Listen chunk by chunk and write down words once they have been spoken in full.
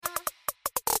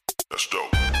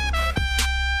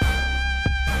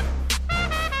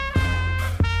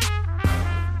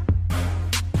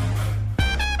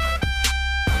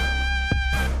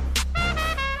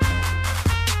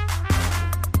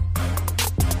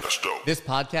That's dope. This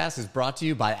podcast is brought to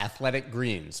you by Athletic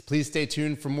Greens. Please stay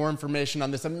tuned for more information on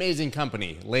this amazing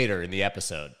company later in the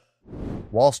episode.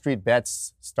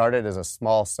 WallStreetBets started as a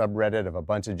small subreddit of a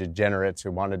bunch of degenerates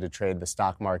who wanted to trade the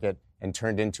stock market and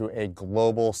turned into a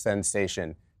global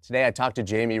sensation. Today, I talked to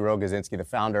Jaime Rogozinski, the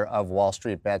founder of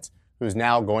WallStreetBets, who's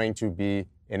now going to be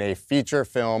in a feature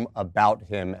film about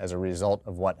him as a result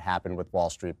of what happened with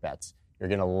WallStreetBets. You're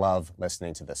going to love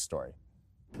listening to this story.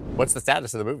 What's the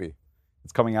status of the movie?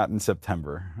 It's coming out in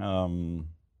September.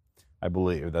 I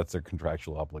believe that's their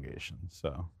contractual obligation.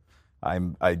 So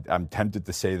I'm tempted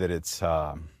to say that it's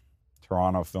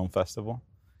Toronto Film Festival.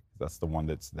 That's the one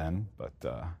that's then, but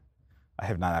I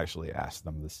have not actually asked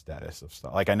them the status of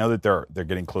stuff. Like, I know that they're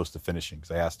getting close to finishing,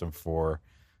 because I asked them for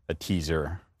a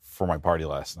teaser for my party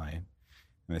last night,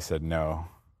 and they said no.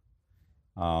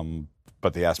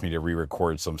 But they asked me to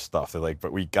re-record some stuff. They're like,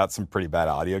 but we got some pretty bad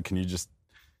audio. Can you just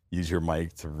use your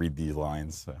mic to read these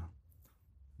lines? So.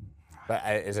 But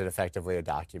is it effectively a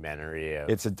documentary?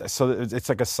 It's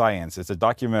like a science. It's a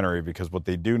documentary, because what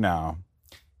they do now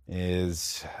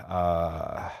is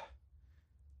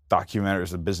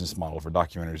documentaries. A business model for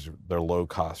documentaries, they're low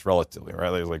cost relatively,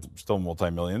 right? There's like still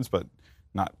multi-millions, but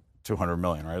not 200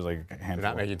 million, right? It's like a handful.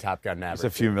 They're not making Top Gun Maverick. It's a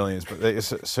few millions,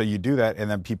 but so you do that,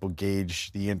 and then people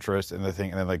gauge the interest in the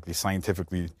thing, and then like they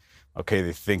scientifically, okay,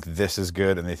 they think this is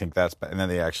good, and they think that's bad, and then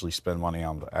they actually spend money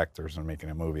on the actors and making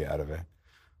a movie out of it.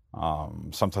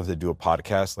 Sometimes they do a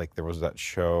podcast, like there was that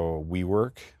show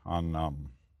WeWork on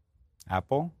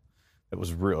Apple. It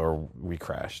was real, or We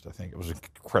Crashed, I think. It was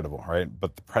incredible, right?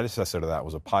 But the predecessor to that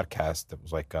was a podcast that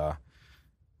was like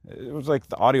it was like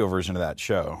the audio version of that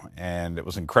show, and it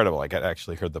was incredible. Like, I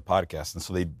actually heard the podcast, and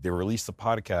so they released the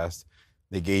podcast.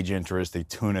 They gauge interest, they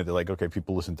tune it. They're like, okay,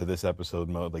 people listen to this episode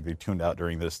mode. Like, they tuned out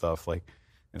during this stuff, like,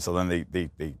 and so then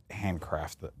they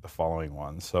handcraft the following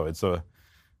one. So it's a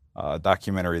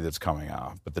documentary that's coming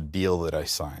out. But the deal that I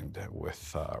signed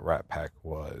with Rat Pack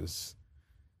was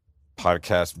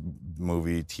podcast,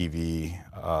 movie, TV,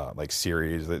 like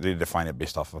series. They define it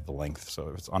based off of the length. So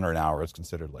if it's under an hour, it's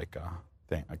considered like a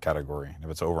category. And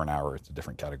if it's over an hour, it's a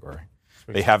different category.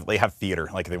 Sweet. They have theater.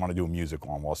 Like, they want to do a musical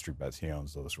on WallStreetBets. He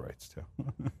owns those rights too.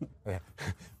 Yeah.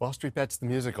 WallStreetBets the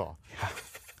musical.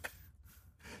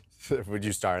 Yeah. Would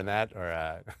you star in that,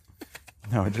 or?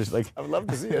 No, just like I would love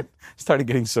to see it. Started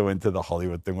getting so into the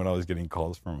Hollywood thing when I was getting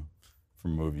calls from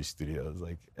movie studios.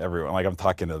 Like, everyone, like, I'm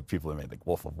talking to people that made like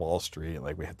Wolf of Wall Street.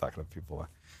 Like, we had talking to people,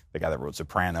 the guy that wrote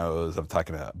Sopranos. I'm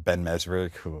talking to Ben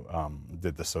Mesrick, who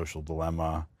did The Social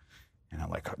Dilemma. And I'm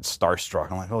like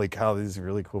starstruck. I'm like, holy cow, these are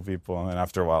really cool people. And then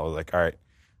after a while, I was like, all right,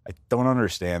 I don't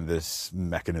understand this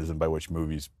mechanism by which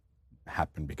movies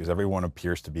happen, because everyone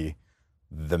appears to be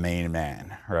the main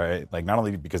man, right? Like, not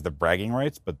only because they're bragging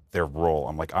rights, but their role.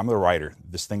 I'm like, I'm the writer.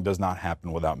 This thing does not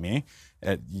happen without me.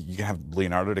 And you can have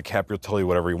Leonardo DiCaprio tell you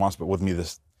whatever he wants, but with me,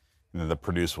 this, and then the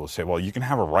producer will say, well, you can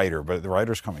have a writer, but the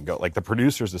writers come and go. Like, the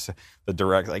producers, the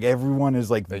director, like, everyone is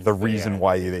like the reason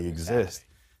why they exist.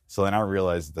 So then I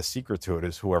realized the secret to it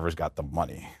is whoever's got the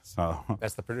money. So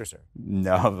that's the producer.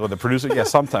 No, well, the producer,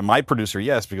 yes, sometimes. My producer,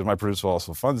 yes, because my producer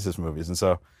also funds his movies. And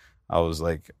so I was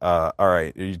like, all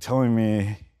right, are you telling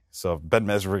me, so Ben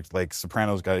Mesrick, like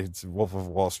Sopranos guy, Wolf of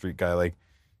Wall Street guy, like,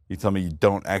 you tell me you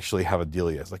don't actually have a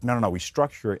deal yet? It's like, no, we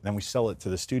structure it, and then we sell it to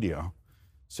the studio.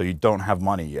 So you don't have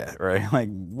money yet, right? Like,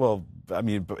 well, I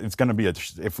mean, it's going to be,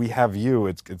 if we have you,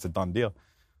 it's a done deal.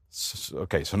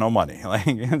 Okay, so no money. Like,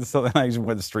 and so then I just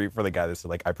went straight for the guy that said,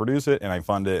 like, I produce it and I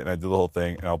fund it and I do the whole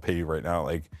thing and I'll pay you right now,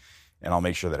 like, and I'll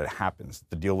make sure that it happens.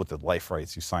 The deal with the life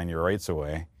rights, you sign your rights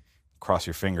away, cross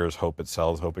your fingers, hope it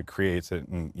sells, hope it creates it,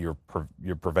 and you're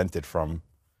prevented from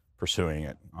pursuing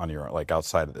it on your own, like,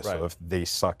 outside of this. Right. So if they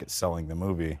suck at selling the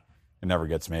movie, it never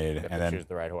gets made. You have to choose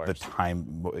the right horse.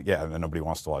 And then nobody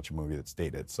wants to watch a movie that's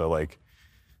dated. So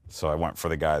I went for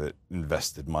the guy that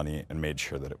invested money and made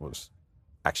sure that it was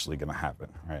actually going to happen,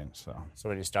 right? So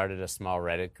when you started a small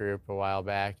Reddit group a while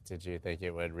back, did you think it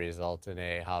would result in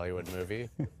a Hollywood movie?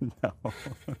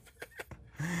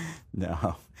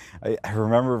 No. I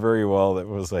remember very well that it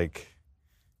was like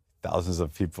thousands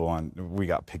of people, and we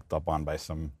got picked up on by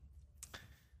some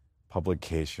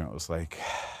publication. It was like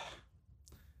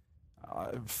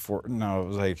it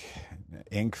was like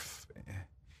Inc.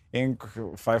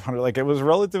 500. Like, it was a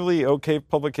relatively okay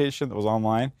publication that was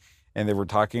online. And they were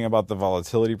talking about the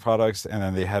volatility products, and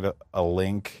then they had a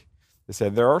link. They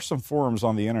said, there are some forums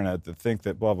on the internet that think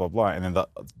that blah, blah, blah. And then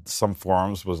some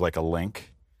forums was like a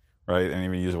link, right? And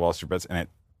even use WallStreetBets, and it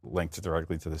linked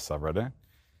directly to the subreddit.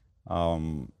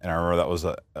 And I remember that was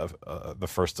the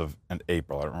 1st of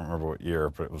April. I don't remember what year,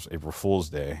 but it was April Fool's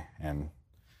Day. And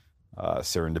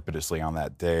serendipitously on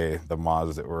that day, the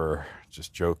mods that were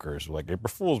just jokers were like, April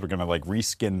Fools, we're going to like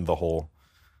reskin the whole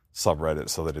subreddit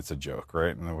so that it's a joke,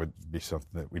 right? And it would be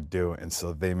something that we do. And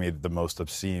so they made the most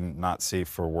obscene, not safe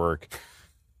for work,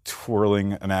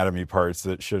 twirling anatomy parts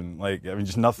that shouldn't, like, I mean,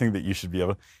 just nothing that you should be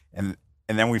able to. And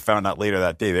then we found out later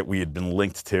that day that we had been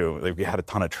linked to, like, we had a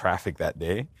ton of traffic that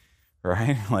day,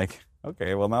 right? Like,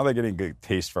 okay, well, now they're getting a good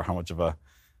taste for how much of a,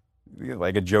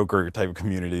 like a Joker type of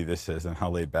community this is and how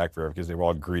laid back we are, because they were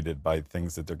all greeted by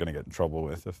things that they're going to get in trouble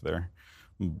with if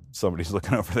somebody's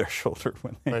looking over their shoulder.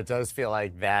 But it does feel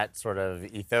like that sort of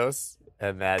ethos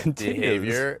and that continues.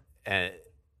 Behavior, and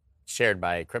shared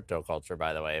by crypto culture,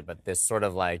 by the way, but this sort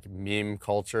of like meme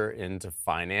culture into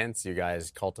finance you guys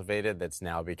cultivated that's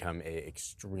now become a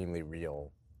extremely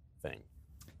real thing.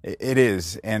 It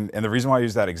is. And the reason why I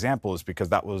use that example is because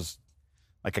that was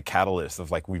like a catalyst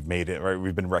of like, we've made it, right?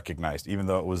 We've been recognized, even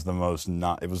though it was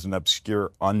it was an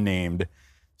obscure, unnamed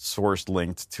source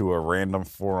linked to a random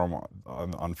forum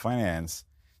on finance,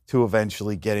 to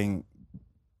eventually getting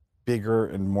bigger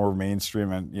and more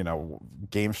mainstream. And, you know,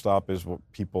 GameStop is what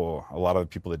a lot of the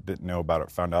people that didn't know about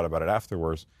it found out about it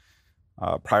afterwards.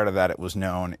 Prior to that, it was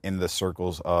known in the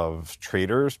circles of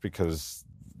traders because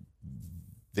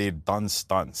they'd done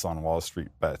stunts on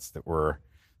WallStreetBets that were,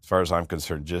 as far as I'm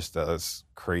concerned, just as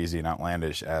crazy and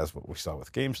outlandish as what we saw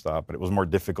with GameStop, but it was more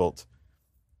difficult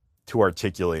to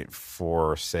articulate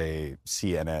for, say,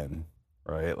 CNN,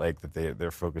 right? Like that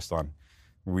they're focused on.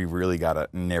 We really got to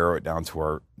narrow it down to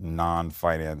our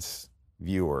non-finance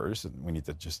viewers, and we need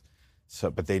to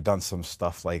but they've done some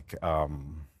stuff like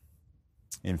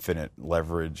infinite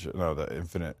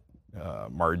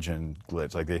margin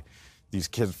glitch. Like these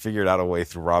kids figured out a way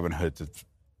through Robinhood to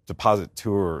deposit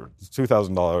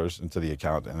 $2,000 into the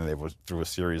account, and then they would, through a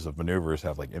series of maneuvers,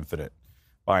 have like infinite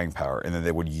buying power, and then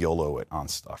they would YOLO it on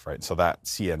stuff, right? So that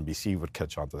CNBC would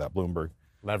catch on to that, Bloomberg.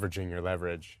 Leveraging your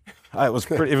leverage. It was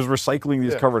recycling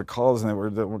these covered calls, and they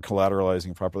were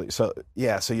collateralizing properly. So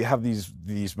yeah, so you have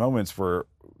these moments where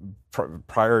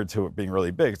prior to it being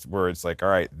really big, where it's like, all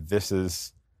right, this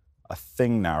is a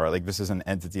thing now, right? Like this is an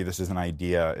entity, this is an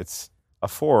idea, it's a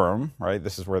forum, right?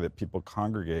 This is where the people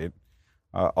congregate.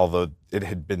 Although it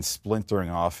had been splintering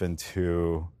off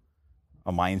into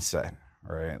a mindset,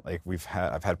 right? Like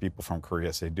I've had people from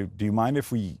Korea say, do you mind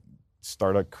if we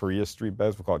start a Korea street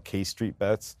bets? We'll call it K Street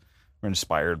Bets. We're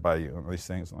inspired by these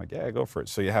things. I'm like, yeah, go for it.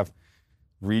 So you have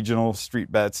regional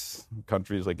street bets,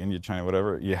 countries like India, China,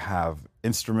 whatever. You have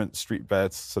instrument street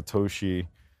bets, Satoshi,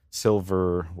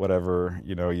 silver, whatever.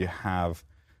 You know, you have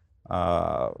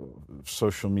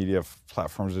social media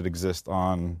platforms that exist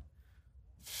on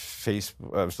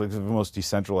Facebook. It's like the most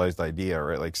decentralized idea,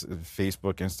 right? Like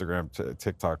Facebook, Instagram,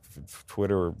 TikTok,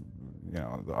 Twitter, you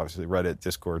know, obviously Reddit,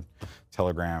 Discord,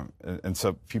 Telegram. And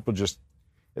so people just,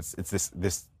 it's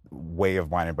this way of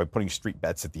mining. By putting street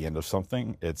bets at the end of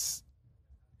something,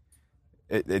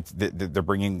 they're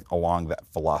bringing along that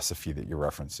philosophy that you're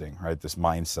referencing, right? This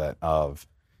mindset of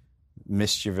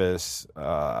mischievous,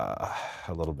 a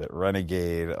little bit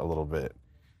renegade, a little bit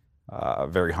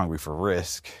very hungry for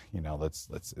risk. You know, it's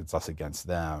us against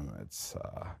them.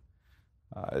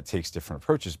 It takes different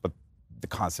approaches, but the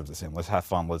concept's the same. Let's have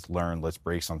fun. Let's learn. Let's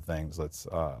break some things. Let's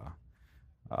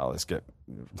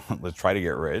try to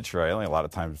get rich, right? Like a lot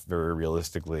of times, very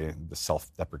realistically, the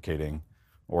self-deprecating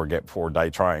or get poor, die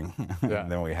trying. Yeah.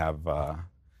 And then we have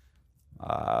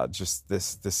just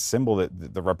this symbol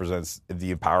that represents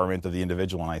the empowerment of the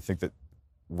individual. And I think that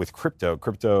with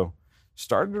crypto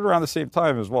started around the same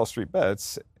time as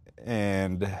WallStreetBets,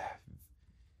 and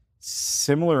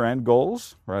similar end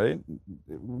goals, right?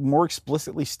 More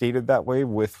explicitly stated that way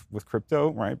with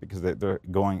crypto, right? Because they're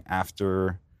going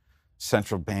after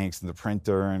central banks and the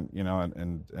printer, and you know,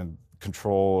 and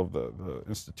control of the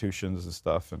institutions and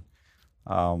stuff. And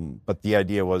but the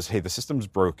idea was, hey, the system's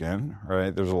broken,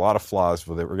 right? There's a lot of flaws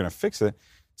with it. We're going to fix it.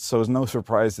 So it's no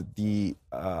surprise that the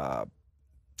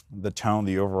tone,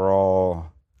 the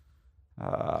overall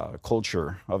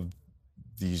culture of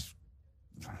these,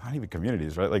 not even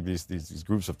communities, right? Like these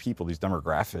groups of people, these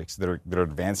demographics that are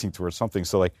advancing towards something.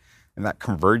 So like, and that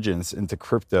convergence into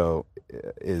crypto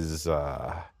is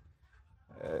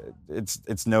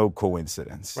it's no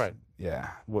coincidence, right? Yeah.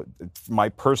 My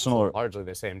personal, largely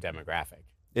the same demographic.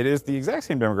 It is the exact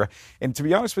same demographic. And to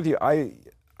be honest with you, I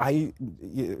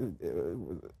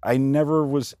never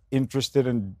was interested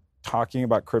in talking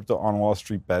about crypto on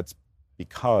WallStreetBets,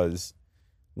 because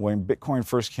when Bitcoin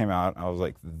first came out, I was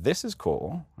like, this is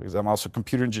cool, because I'm also a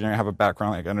computer engineer. I have a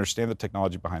background. Like, I understand the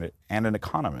technology behind it, and an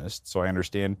economist. So I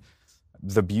understand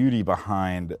the beauty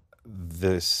behind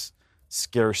this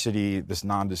scarcity, this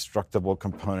non-destructible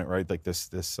component, right? Like this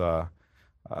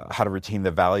how to retain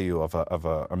the value of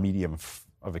a medium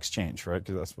of exchange, right?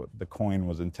 Because that's what the coin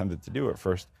was intended to do at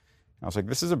first. And I was like,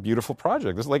 this is a beautiful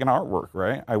project. This is like an artwork,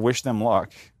 right? I wish them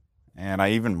luck. And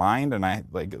I even mined, and I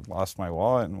like lost my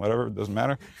wallet and whatever. It doesn't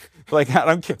matter. But, like, I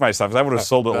don't kick myself because I would have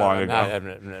sold it long ago.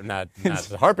 I'm not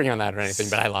harping on that or anything,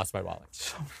 but I lost my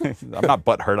wallet. I'm not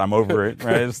butthurt. I'm over it,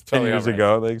 right? It's 10 years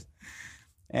ago. Like,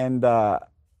 and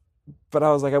but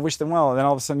I was like, I wish them well. And then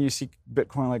all of a sudden you see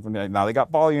Bitcoin, like now they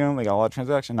got volume, they got a lot of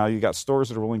transaction. Now you got stores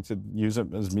that are willing to use it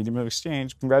as medium of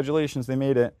exchange. Congratulations, they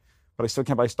made it. But I still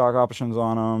can't buy stock options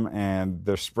on them, and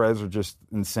their spreads are just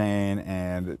insane,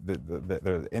 and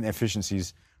the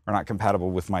inefficiencies are not compatible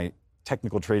with my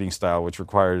technical trading style, which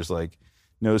requires like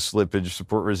no slippage,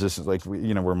 support resistance, like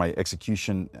where my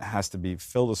execution has to be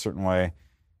filled a certain way.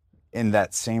 In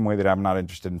that same way that I'm not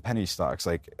interested in penny stocks.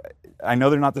 Like, I know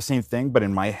they're not the same thing, but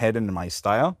in my head and in my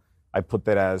style, I put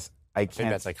that as I think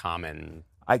that's a common.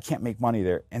 I can't make money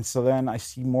there. And so then I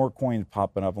see more coins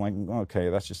popping up. I'm like, okay,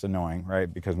 that's just annoying,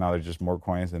 right? Because now there's just more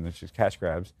coins and it's just cash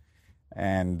grabs.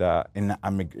 And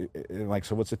I'm like,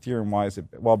 so what's Ethereum? Why is it?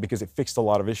 Well, because it fixed a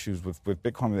lot of issues with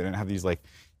Bitcoin. They didn't have these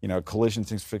collision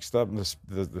things fixed up, and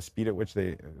the speed at which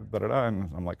they and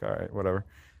I'm like, all right, whatever.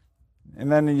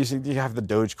 And then you have the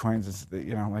Doge coins.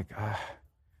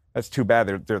 That's too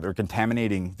bad. They're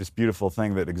contaminating this beautiful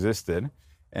thing that existed,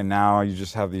 and now you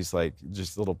just have these like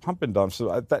just little pump and dumps.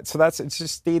 So it's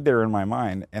just stayed there in my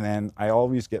mind. And then I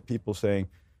always get people saying,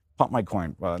 "Pump my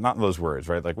coin." Well, not in those words,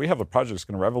 right? Like, we have a project that's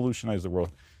going to revolutionize the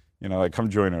world. Like, come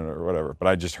join it or whatever. But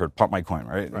I just heard "pump my coin,"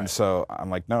 right? And so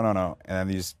I'm like, no. And then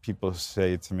these people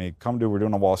say to me, we're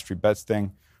doing a WallStreetBets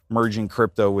thing, merging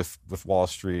crypto with Wall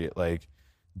Street, like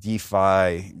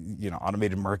DeFi,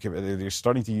 automated market. They're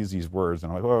starting to use these words,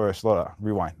 and I'm like, wait, slow down,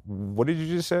 rewind. What did you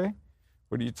just say?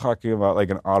 What are you talking about? Like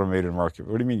an automated market?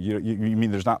 What do you mean? You mean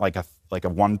there's not like a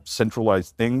one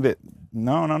centralized thing that?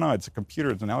 No. It's a computer.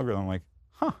 It's an algorithm. I'm like,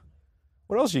 huh?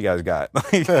 What else you guys got?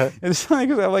 It's like,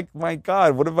 I'm like, my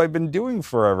God, what have I been doing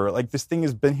forever? Like, this thing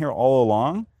has been here all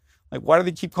along. Like, why do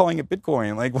they keep calling it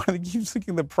Bitcoin? Like, why do they keep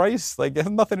looking at the price? Like, it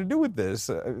has nothing to do with this.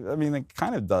 I mean, it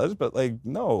kind of does, but like,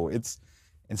 no, it's.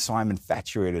 And so I'm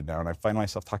infatuated now, and I find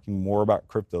myself talking more about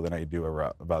crypto than I do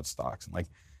about stocks. And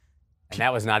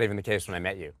that was not even the case when I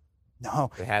met you.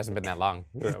 No, it hasn't been that long.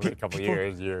 A couple of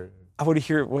years. I would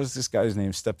hear, what was this guy's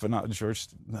name? George.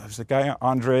 There's a guy,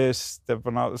 Andreas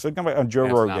Stepanopoulos. It's a guy on Joe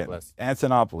Rogan.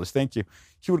 Antonopoulos. Thank you.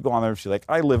 He would go on there and be like,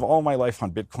 I live all my life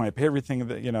on Bitcoin. I pay everything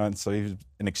that And so he was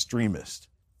an extremist.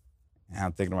 And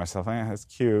I'm thinking to myself, that's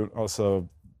cute. Also,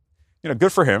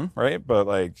 good for him, right? But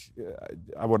like,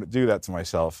 I wouldn't do that to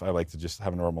myself. I like to just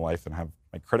have a normal life and have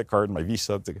my credit card and my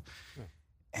Visa.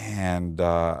 And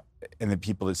then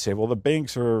people that say, well, the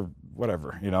banks are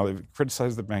whatever. They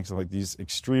criticize the banks, and like these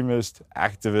extremist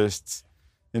activists,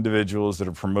 individuals that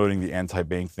are promoting the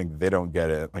anti-bank thing. They don't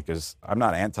get it. Like, because I'm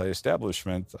not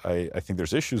anti-establishment. I think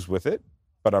there's issues with it,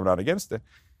 but I'm not against it.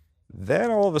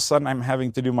 Then all of a sudden I'm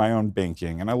having to do my own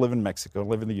banking, and I live in Mexico, I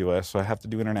live in the U.S., so I have to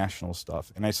do international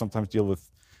stuff, and I sometimes deal with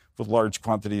large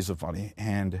quantities of money,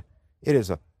 and it is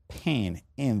a pain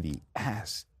in the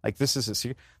ass. Like, this is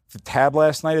the tab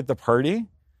last night at the party.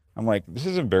 I'm like, this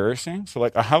is embarrassing. So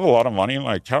like, I have a lot of money in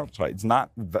my account, so it's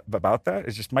not about that.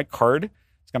 It's just my card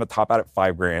is going to top out at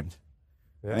 $5,000, and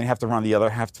then I have to run the other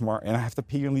half tomorrow, and I have to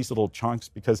pay you in these little chunks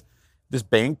because this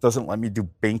bank doesn't let me do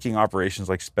banking operations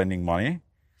like spending money.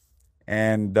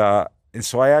 And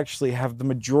so I actually have the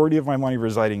majority of my money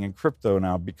residing in crypto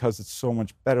now because it's so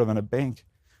much better than a bank.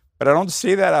 But I don't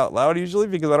say that out loud usually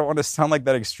because I don't want to sound like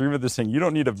that extremist saying, you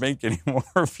don't need a bank anymore,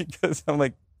 because I'm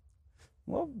like,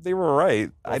 well, they were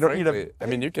right. Well, I don't need a... I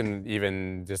mean, you can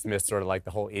even dismiss sort of like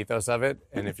the whole ethos of it.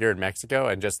 And if you're in Mexico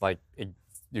and just like...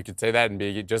 You could say that and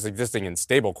be just existing in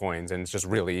stable coins, and it's just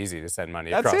really easy to send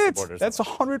money across the borders. That's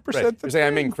 100% the You're saying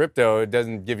I'm in crypto. It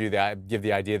doesn't give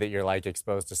the idea that you're like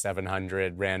exposed to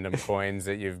 700 random coins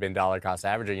that you've been dollar cost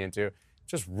averaging into. It's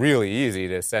just really easy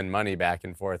to send money back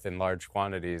and forth in large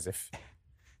quantities.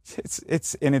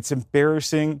 It's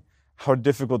embarrassing how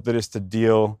difficult it is to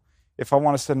deal. If I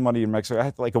want to send money in Mexico, I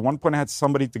had to, like, at one point I had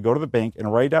somebody to go to the bank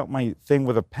and write out my thing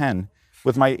with a pen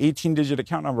with my 18-digit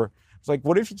account number. It's like,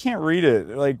 what if you can't read it?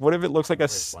 Like, what if it looks like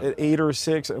an 8 or a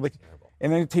 6? Like,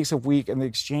 and then it takes a week, and the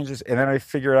exchanges, and then I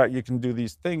figure out you can do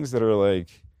these things that are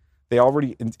like, they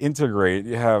already integrate.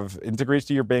 You have integrates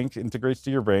to your bank, and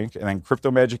then crypto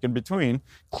magic in between.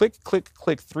 Click,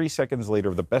 3 seconds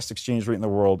later, the best exchange rate in the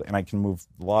world, and I can move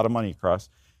a lot of money across.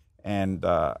 And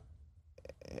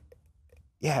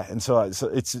and so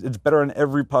it's better in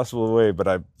every possible way, but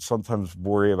I sometimes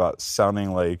worry about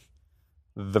sounding like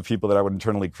the people that I would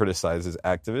internally criticize as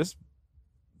activists,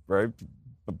 right?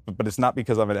 But it's not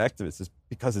because I'm an activist. It's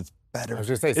because it's better. I was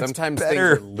going to say, sometimes things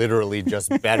are literally just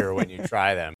better when you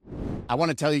try them. I want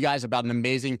to tell you guys about an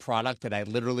amazing product that I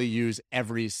literally use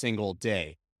every single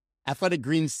day. Athletic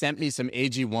Greens sent me some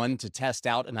AG1 to test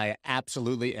out, and I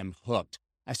absolutely am hooked.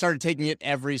 I started taking it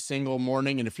every single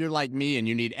morning, and if you're like me and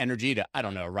you need energy to, I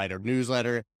don't know, write a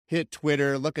newsletter, hit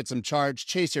Twitter, look at some charts,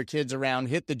 chase your kids around,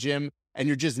 hit the gym, and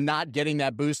you're just not getting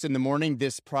that boost in the morning,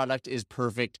 this product is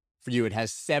perfect for you. It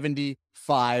has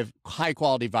 75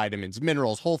 high-quality vitamins,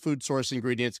 minerals, whole food source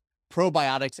ingredients,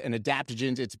 probiotics, and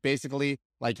adaptogens. It's basically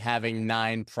like having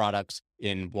 9 products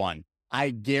in one. I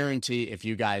guarantee if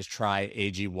you guys try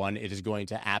AG1, it is going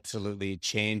to absolutely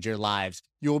change your lives.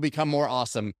 You will become more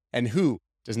awesome. And who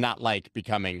does not like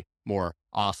becoming more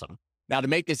awesome? Now, to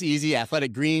make this easy,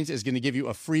 Athletic Greens is going to give you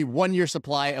a free 1-year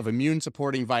supply of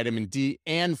immune-supporting vitamin D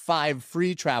and 5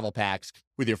 free travel packs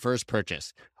with your first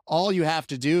purchase. All you have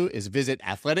to do is visit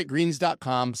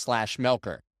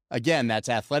athleticgreens.com/Melker. Again, that's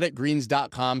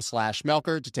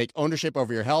athleticgreens.com/Melker to take ownership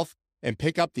over your health and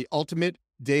pick up the ultimate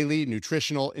daily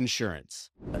nutritional insurance.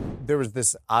 There was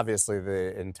this, obviously,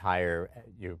 the entire,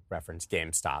 you referenced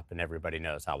GameStop, and everybody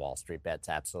knows how WallStreetBets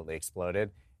absolutely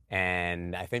exploded.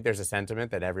 And I think there's a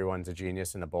sentiment that everyone's a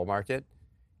genius in a bull market.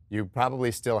 You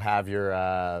probably still have your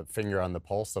finger on the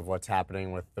pulse of what's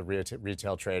happening with the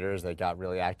retail traders that got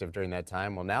really active during that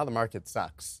time. Well, now the market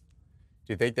sucks.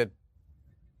 Do you think that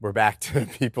we're back to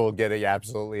people getting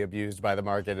absolutely abused by the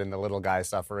market and the little guy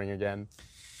suffering again?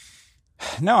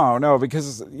 No,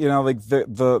 because like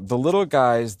the little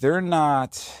guys, they're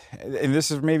not, and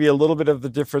this is maybe a little bit of the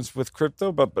difference with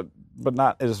crypto, but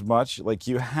not as much. Like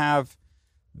you have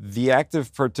the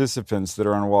active participants that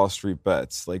are on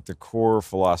WallStreetBets, like the core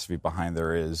philosophy behind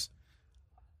there is,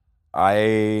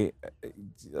 at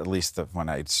least when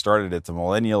I started it, the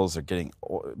millennials are getting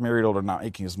married older, not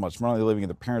making as much money, living in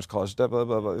their parents' college, blah, blah,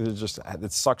 blah, blah.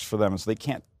 It sucks for them, and so they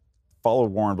can't follow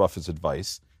Warren Buffett's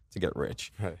advice to get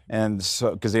rich. Right. And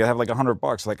so, because they have like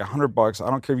 $100, I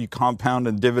don't care if you compound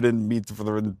and dividend meet for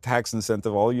the tax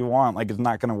incentive all you want, like it's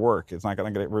not going to work. It's not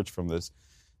going to get rich from this.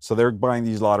 So they're buying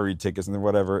these lottery tickets and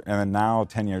whatever. And then now,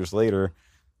 10 years later,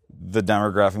 the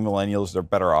demographic millennials, they're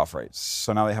better off, right?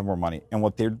 So now they have more money. And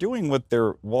what they're doing with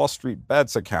their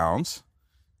WallStreetBets accounts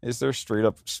is they're straight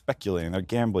up speculating. They're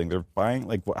gambling. They're buying,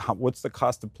 like, what's the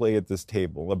cost to play at this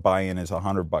table? The buy-in is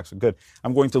 $100. Good.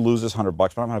 I'm going to lose this $100,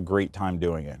 but I'm having a great time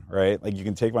doing it, right? Like, you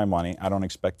can take my money. I don't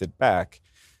expect it back.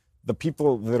 The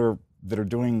people that are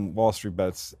doing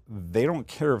WallStreetBets, they don't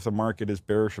care if the market is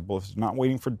bearishable. If it's not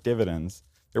waiting for dividends,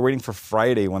 they're waiting for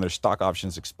Friday when their stock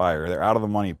options expire. They're out of the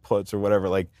money puts or whatever.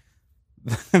 Like,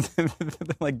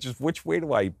 like, just which way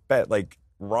do I bet? Like,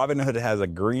 Robinhood has a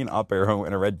green up arrow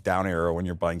and a red down arrow when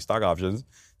you're buying stock options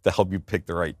to help you pick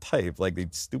the right type. Like,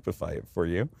 they'd stupefy it for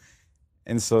you.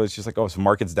 And so it's just like, oh, so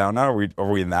market's down now? Are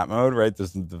we in that mode, right?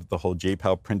 There's the whole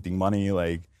JPAL printing money,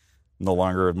 like, no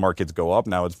longer markets go up,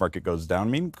 now its market goes down.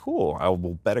 I mean, cool, I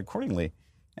will bet accordingly.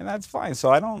 And that's fine. So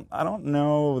I don't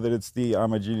know that it's the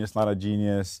I'm a genius, not a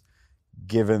genius,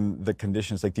 given the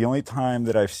conditions. Like, the only time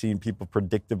that I've seen people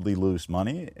predictably lose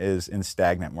money is in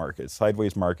stagnant markets.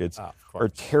 Sideways markets are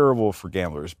terrible for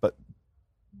gamblers. But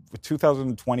with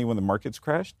 2020, when the markets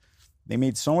crashed, they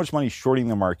made so much money shorting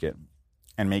the market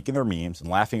and making their memes and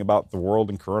laughing about the world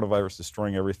and coronavirus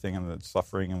destroying everything and the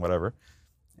suffering and whatever.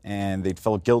 And they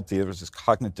felt guilty. There was this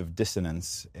cognitive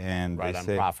dissonance. And right, I'm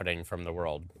profiting from the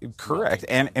world. Correct.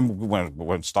 And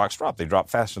when stocks drop, they drop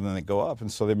faster than they go up.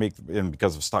 And so they make, and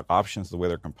because of stock options, the way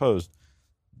they're composed,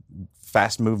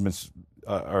 fast movements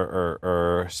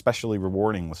are especially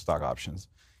rewarding with stock options.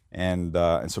 And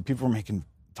so people are making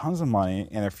tons of money,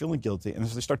 and they're feeling guilty. And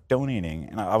so they start donating.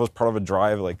 And I was part of a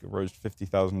drive, like, raised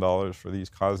 $50,000 for these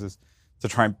causes to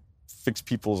try and fix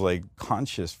people's, like,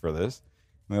 conscience for this.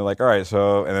 And they're like, all right,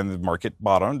 so, and then the market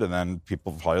bottomed, and then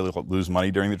people probably lose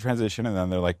money during the transition, and then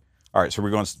they're like, all right, so we're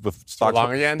going with stocks.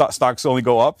 Long again? Stocks only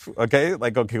go up, okay?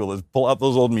 Like, okay, well, let's pull out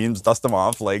those old memes, dust them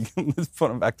off, like, let's put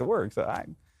them back to work. So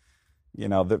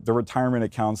the retirement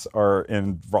accounts are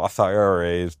in Roth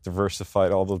IRAs,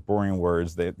 diversified, all those boring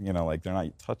words. They, like, they're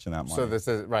not touching that money. So this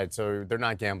is right. So they're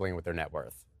not gambling with their net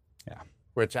worth. Yeah.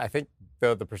 Which I think,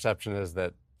 though, the perception is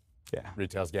that. Yeah.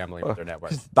 Retail's gambling with their net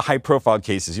worth. The high-profile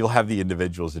cases, you'll have the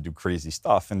individuals that do crazy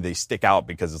stuff, and they stick out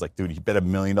because it's like, dude, you bet $1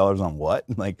 million on what?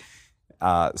 Like,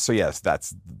 So yes,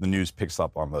 that's the news picks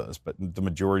up on those, but the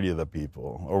majority of the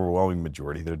people, overwhelming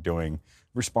majority, they're doing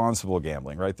responsible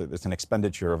gambling, right? It's an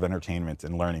expenditure of entertainment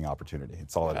and learning opportunity.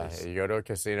 It's all it is. You go to a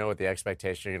casino with the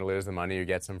expectation you're going to lose the money, you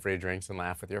get some free drinks and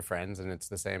laugh with your friends, and it's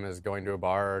the same as going to a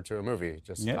bar or to a movie.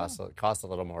 Just costs a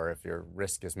little more if your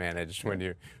risk is managed when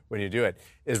you do it.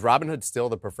 Is Robinhood still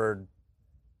the preferred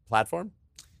platform?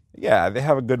 Yeah, they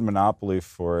have a good monopoly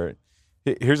for it.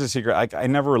 Here's a secret. I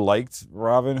never liked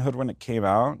Robinhood when it came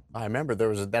out. I remember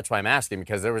that's why I'm asking,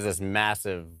 because there was this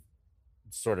massive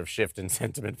sort of shift in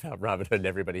sentiment about Robinhood and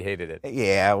everybody hated it.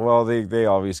 Yeah, well, they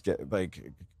always get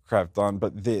like crapped on,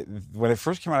 but when it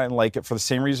first came out, I didn't like it for the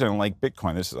same reason I didn't like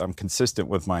Bitcoin. I'm consistent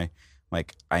with my,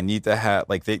 like, I need to have,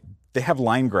 like, they have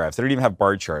line graphs. They don't even have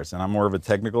bar charts, and I'm more of a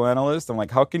technical analyst. I'm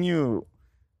like, how can you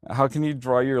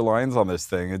draw your lines on this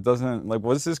thing? It doesn't, like,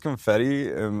 what's this confetti?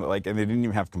 And they didn't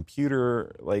even have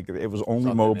computer. Like, it was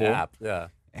only mobile. App. Yeah.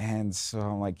 And so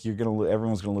I'm like,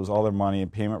 everyone's gonna lose all their money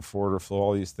and payment for order flow,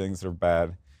 all these things that are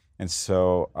bad. And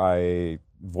so I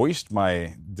voiced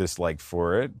my dislike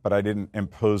for it, but I didn't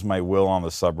impose my will on the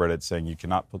subreddit saying you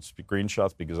cannot put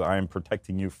screenshots because I am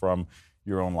protecting you from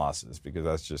your own losses, because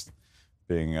that's just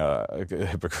being a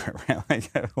hypocrite, right?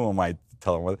 Like, who am I to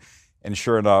tell them what? And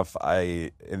sure enough,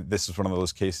 this is one of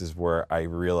those cases where I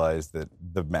realized that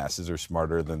the masses are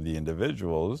smarter than the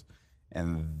individuals.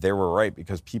 And they were right,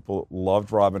 because people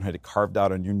loved Robinhood. It carved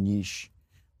out a new niche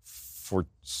for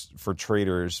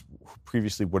traders who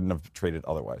previously wouldn't have traded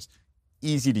otherwise.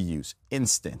 Easy to use,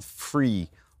 instant, free,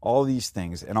 all these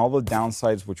things. And all the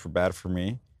downsides, which were bad for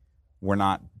me, were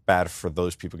not bad for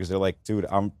those people, because they're like, dude,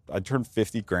 I turned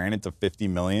 50 grand into 50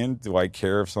 million. Do I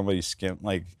care if somebody front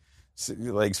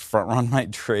run my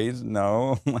trades?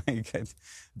 No.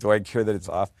 Do I care that it's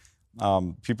off?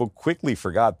 People quickly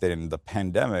forgot that in the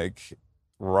pandemic,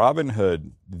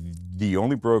 Robinhood, the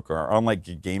only broker, unlike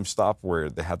GameStop where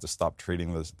they had to stop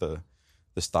trading the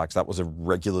stocks, that was a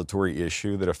regulatory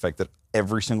issue that affected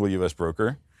every single U.S.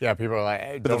 broker. Yeah, people are like,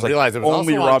 I don't realize it was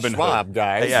only also Robinhood, Schwab,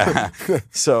 guys. Yeah.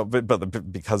 So,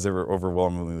 but because they were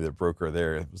overwhelmingly the broker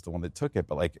there, it was the one that took it.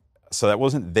 But so that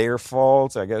wasn't their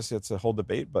fault. I guess it's a whole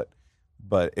debate, but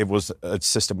it was a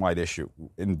system-wide issue.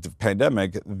 In the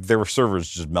pandemic, their servers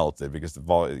just melted because a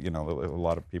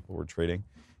lot of people were trading.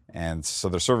 And so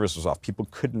their service was off. People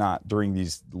could not, during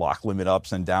these lock limit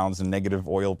ups and downs and negative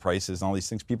oil prices and all these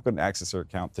things, people couldn't access their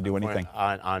account to do anything.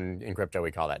 In crypto,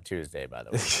 we call that Tuesday, by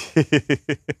the way.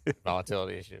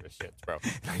 Volatility issues, shit's broke.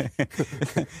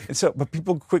 But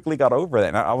people quickly got over that.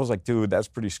 And I was like, dude, that's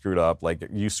pretty screwed up. Like,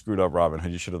 you screwed up Robinhood.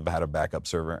 You should have had a backup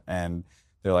server. And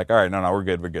they're like, all right, no, we're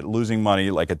good. Losing money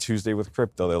like a Tuesday with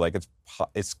crypto. They're like,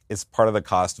 it's part of the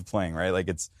cost of playing, right? Like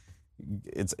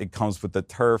it comes with the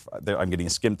turf. I'm getting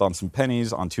skimped on some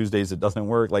pennies. On Tuesdays it doesn't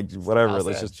work. Like, whatever.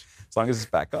 Let's just, as long as it's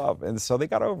back up. And so they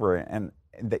got over it. And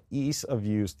the ease of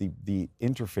use, the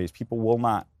interface, people will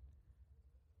not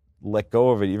let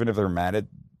go of it, even if they're mad at,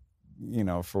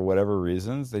 for whatever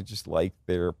reasons. They just like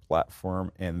their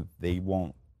platform, and they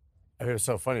won't. It was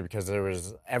so funny because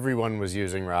everyone was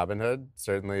using Robinhood,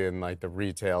 certainly in like the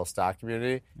retail stock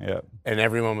community. Yeah. And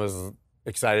everyone was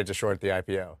excited to short the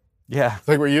IPO. Yeah. It's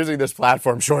like, we're using this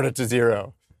platform, short it to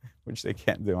zero. Which they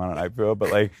can't do on an IPO,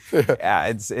 but yeah,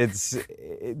 it's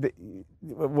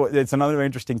another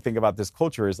interesting thing about this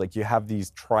culture is like you have these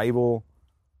tribal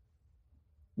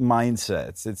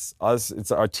mindsets. It's us, it's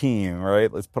our team,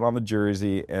 right? Let's put on the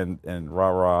jersey and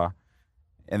rah.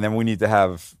 And then we need to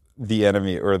have the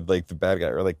enemy or like the bad guy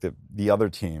or like the other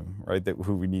team, right?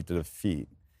 Who we need to defeat.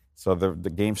 So the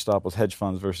GameStop was hedge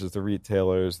funds versus the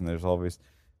retailers, and there's always,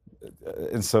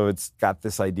 and so it's got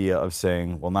this idea of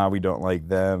saying, well, now we don't like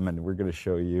them, and we're going to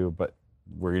show you, but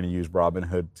we're going to use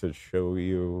Robinhood to show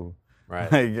you.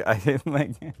 Right.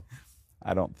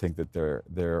 I don't think that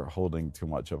they're holding too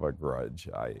much of a grudge.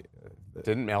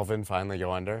 Didn't Melvin finally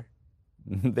go under?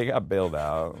 They got bailed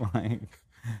out.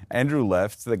 Andrew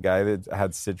left, the guy that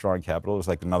had Citron Capital. It was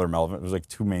like another Melvin. It was like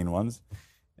two main ones.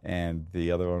 And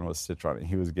the other one was Citron. And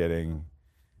he was getting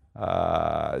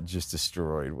just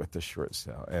destroyed with the short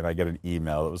sale. And I get an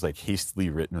email that was like hastily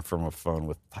written from a phone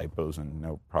with typos and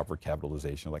no proper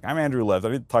capitalization. Like, I'm Andrew Left. I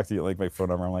didn't talk to you like my phone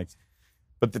number. I'm like,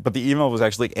 but the email was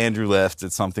actually like Andrew Left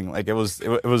at something. Like it was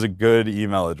a good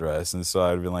email address. And so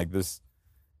I'd been like, this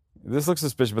looks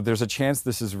suspicious, but there's a chance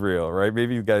this is real, right?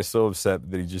 Maybe you guys so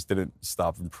upset that he just didn't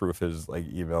stop and proof his like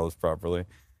emails properly.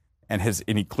 And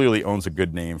he clearly owns a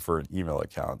good name for an email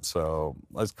account. So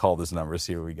let's call this number,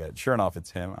 see what we get. Sure enough, it's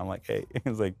him. I'm like, hey.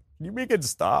 He's like, can you make it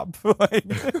stop? Like,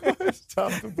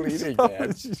 stop the bleeding,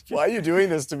 man. Why are you doing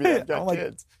this to me? I've got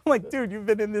kids. I'm like, dude, you've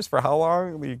been in this for how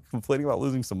long? Are you complaining about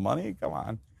losing some money? Come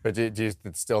on. But do you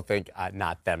still think,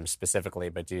 not them specifically,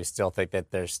 but do you still think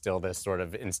that there's still this sort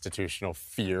of institutional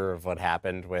fear of what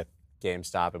happened with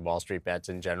GameStop and WallStreetBets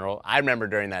in general? I remember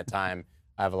during that time,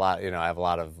 I have a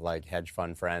lot of like hedge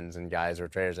fund friends and guys who are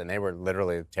traders, and they were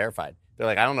literally terrified. They're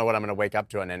like, I don't know what I'm going to wake up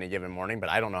to on any given morning, but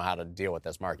I don't know how to deal with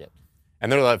this market.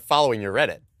 And they're like following your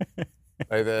Reddit.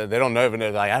 Like, they don't know, even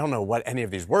like, I don't know what any of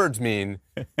these words mean,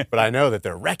 but I know that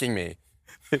they're wrecking me.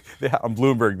 Yeah, on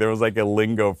Bloomberg, there was like a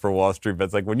lingo for Wall Street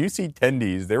bets. Like when you see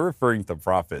tendies, they're referring to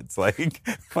profits. Like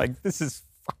this is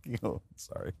fucking. Oh,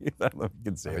 sorry, I don't know if you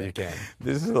can say that. You can.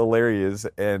 This is hilarious,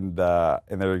 and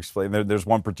they're explaining. There's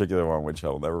one particular one which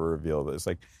I'll never reveal. This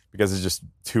like because it's just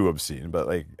too obscene. But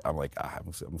like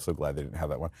I'm so glad they didn't have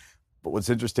that one. But what's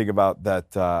interesting about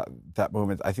that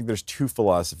moment, I think there's two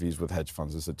philosophies with hedge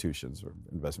funds, institutions, or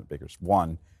investment bankers.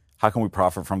 One, how can we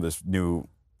profit from this new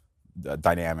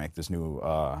dynamic, this new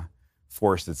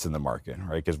force that's in the market,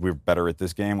 right? Because we're better at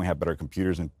this game. We have better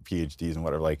computers and PhDs and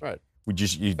whatever. Like, right.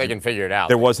 They can figure it out.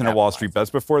 There wasn't a Wall Street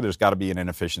Bets before. There's got to be an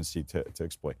inefficiency to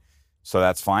exploit. So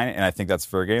that's fine, and I think that's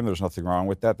fair game. There's nothing wrong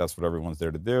with that. That's what everyone's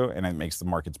there to do, and it makes the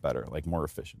markets better, like more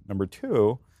efficient. Number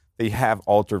two, they have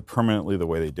altered permanently the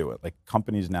way they do it. Like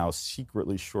companies now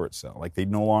secretly short sell. Like they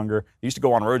used to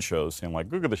go on road shows saying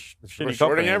like, look at the shitty company.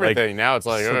 Shorting everything. Like, now it's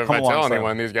like, so if I tell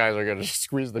anyone, these guys are going to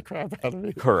squeeze the crap out of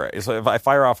me. Correct. So if I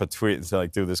fire off a tweet and say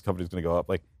like, dude, this company's going to go up,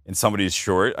 like, and somebody's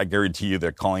short, I guarantee you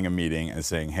they're calling a meeting and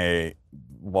saying, hey,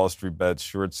 Wall Street Bets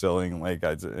short selling, like,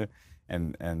 I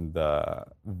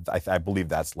believe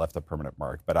that's left a permanent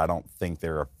mark. But I don't think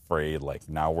they're afraid. Like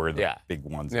now we're the big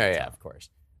ones. Yeah, of course.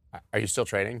 Are you still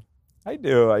trading? I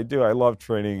do. I love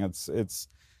trading. It's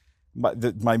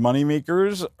my money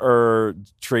makers are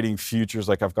trading futures.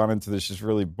 Like I've gone into this just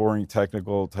really boring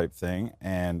technical type thing,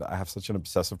 and I have such an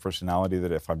obsessive personality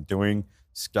that if I'm doing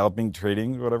scalping,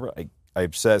 trading, whatever, I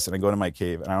obsess and I go to my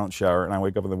cave and I don't shower and I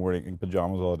wake up in the morning in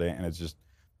pajamas all day, and it's just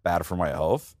bad for my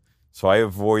health. So I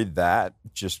avoid that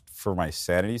just for my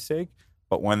sanity's sake.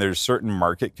 But when there's certain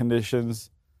market conditions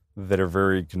that are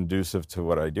very conducive to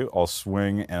what I do, I'll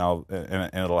swing and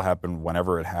it'll happen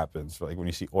whenever it happens. So like when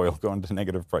you see oil go into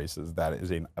negative prices, that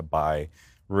is a buy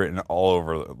written all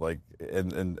over. Like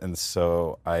and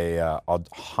so I'll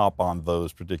hop on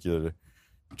those particular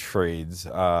trades.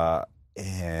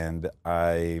 And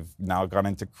I've now gone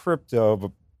into crypto,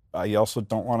 but I also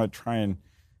don't want to try and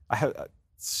I have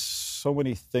so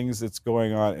many things that's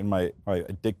going on, and my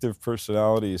addictive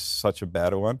personality is such a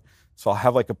bad one. So I'll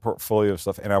have like a portfolio of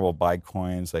stuff, and I will buy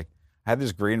coins. Like I had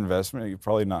this great investment. You've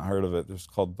probably not heard of it. It's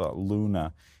called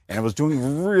Luna, and it was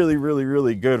doing really, really,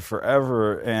 really good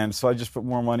forever. And so I just put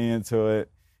more money into it,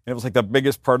 and it was like the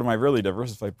biggest part of my really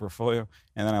diversified portfolio.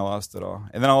 And then I lost it all.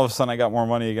 And then all of a sudden I got more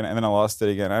money again, and then I lost it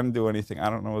again. I didn't do anything.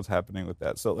 I don't know what's happening with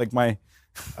that. So like my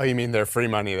Oh, you mean they're free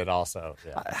money that also?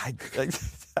 Yeah.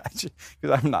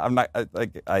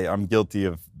 I'm guilty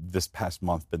of this past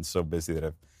month been so busy that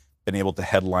I've been able to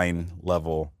headline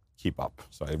level keep up.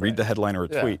 So I read the headline or a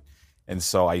tweet, and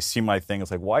so I see my thing.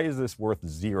 It's like, why is this worth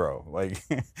zero? Like,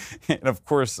 and of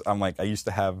course I'm like, I used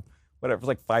to have whatever, it was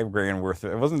like $5,000 worth.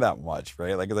 It wasn't that much,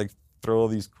 right? Like throw all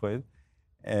these coins,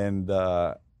 and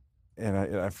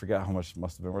I forgot how much it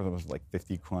must have been worth. It was like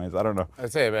 50 coins. I don't know.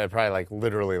 I'd say probably like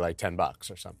literally like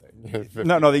 $10 or something.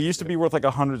 No, they used to be worth like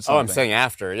 100 something. Oh, I'm saying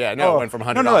after. Yeah, no, it went from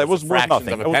 $100 no, it was to worth fractions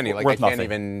nothing. of a penny. Like I can't nothing.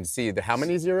 even see how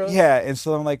many zeros? Yeah, and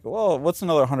so I'm like, well, what's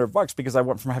another $100? Because I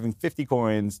went from having 50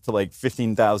 coins to like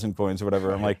 15,000 coins or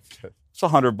whatever. I'm like, it's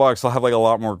 $100. I'll have like a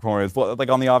lot more coins. Well, like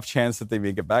on the off chance that they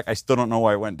make it back, I still don't know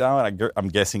why it went down. I'm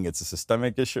guessing it's a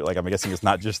systemic issue. Like I'm guessing it's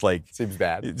not just like seems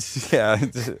bad.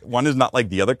 One is not like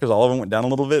the other because all of them went down a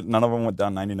little bit. None of them went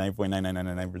down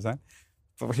 99.9999%.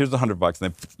 But here's the $100,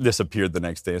 and they disappeared the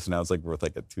next day. So now it's like worth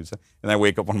like a 2 cents. And I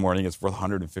wake up one morning, it's worth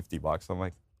 $150. I'm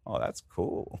like, oh, that's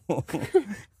cool.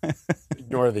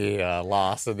 Ignore the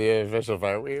loss of the official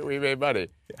fight. We made money.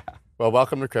 Yeah. Well,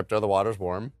 welcome to crypto. The water's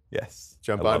warm. Yes.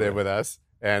 Jump on in with us,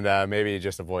 and maybe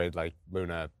just avoid like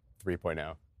Luna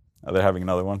 3.0. Are they having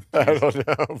another one? I don't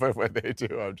know, but when they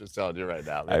do, I'm just telling you right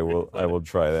now. I will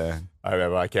try that.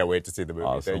 I can't wait to see the movie.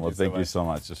 Awesome. Thank you so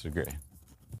much. This was great.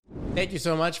 Thank you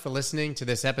so much for listening to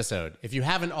this episode. If you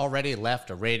haven't already left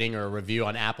a rating or a review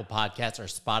on Apple Podcasts or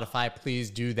Spotify,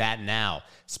 please do that now.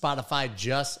 Spotify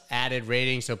just added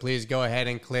ratings, so please go ahead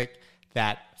and click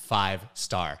that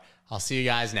 5-star. I'll see you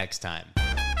guys next time.